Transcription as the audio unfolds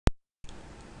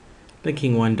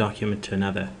linking one document to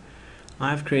another.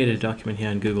 I've created a document here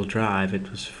in Google Drive.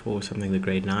 It was for something the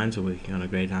grade 9s are working on, a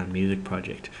grade 9 music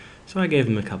project. So I gave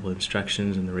them a couple of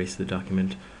instructions and the rest of the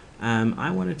document. I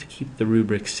wanted to keep the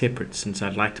rubric separate since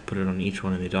I'd like to put it on each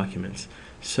one of the documents.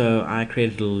 So I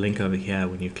created a little link over here.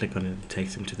 When you click on it, it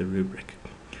takes them to the rubric.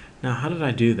 Now, how did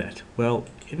I do that? Well,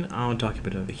 in our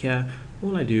document over here,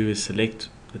 all I do is select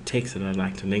the text that I'd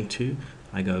like to link to.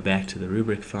 I go back to the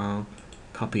rubric file,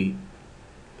 copy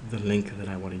the link that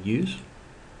I want to use,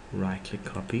 right click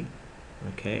copy,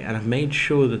 okay, and I've made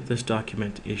sure that this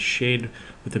document is shared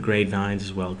with the grade 9s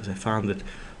as well, because I found that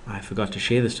I forgot to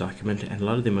share this document and a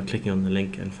lot of them were clicking on the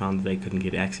link and found that they couldn't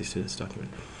get access to this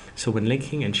document. So when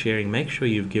linking and sharing, make sure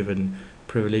you've given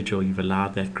privilege or you've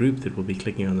allowed that group that will be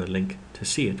clicking on the link to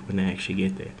see it when they actually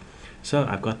get there. So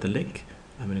I've got the link.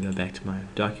 I'm going to go back to my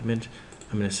document.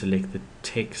 I'm going to select the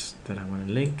text that I want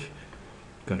to link,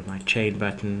 go to my chain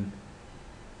button,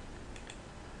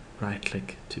 right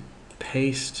click to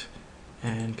paste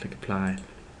and click apply,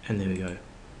 and there we go,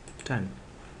 done.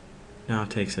 Now it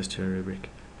takes us to a rubric.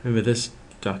 Remember, this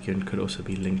document could also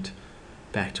be linked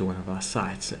back to one of our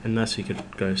sites, and thus we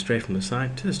could go straight from the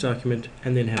site to this document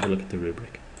and then have a look at the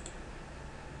rubric.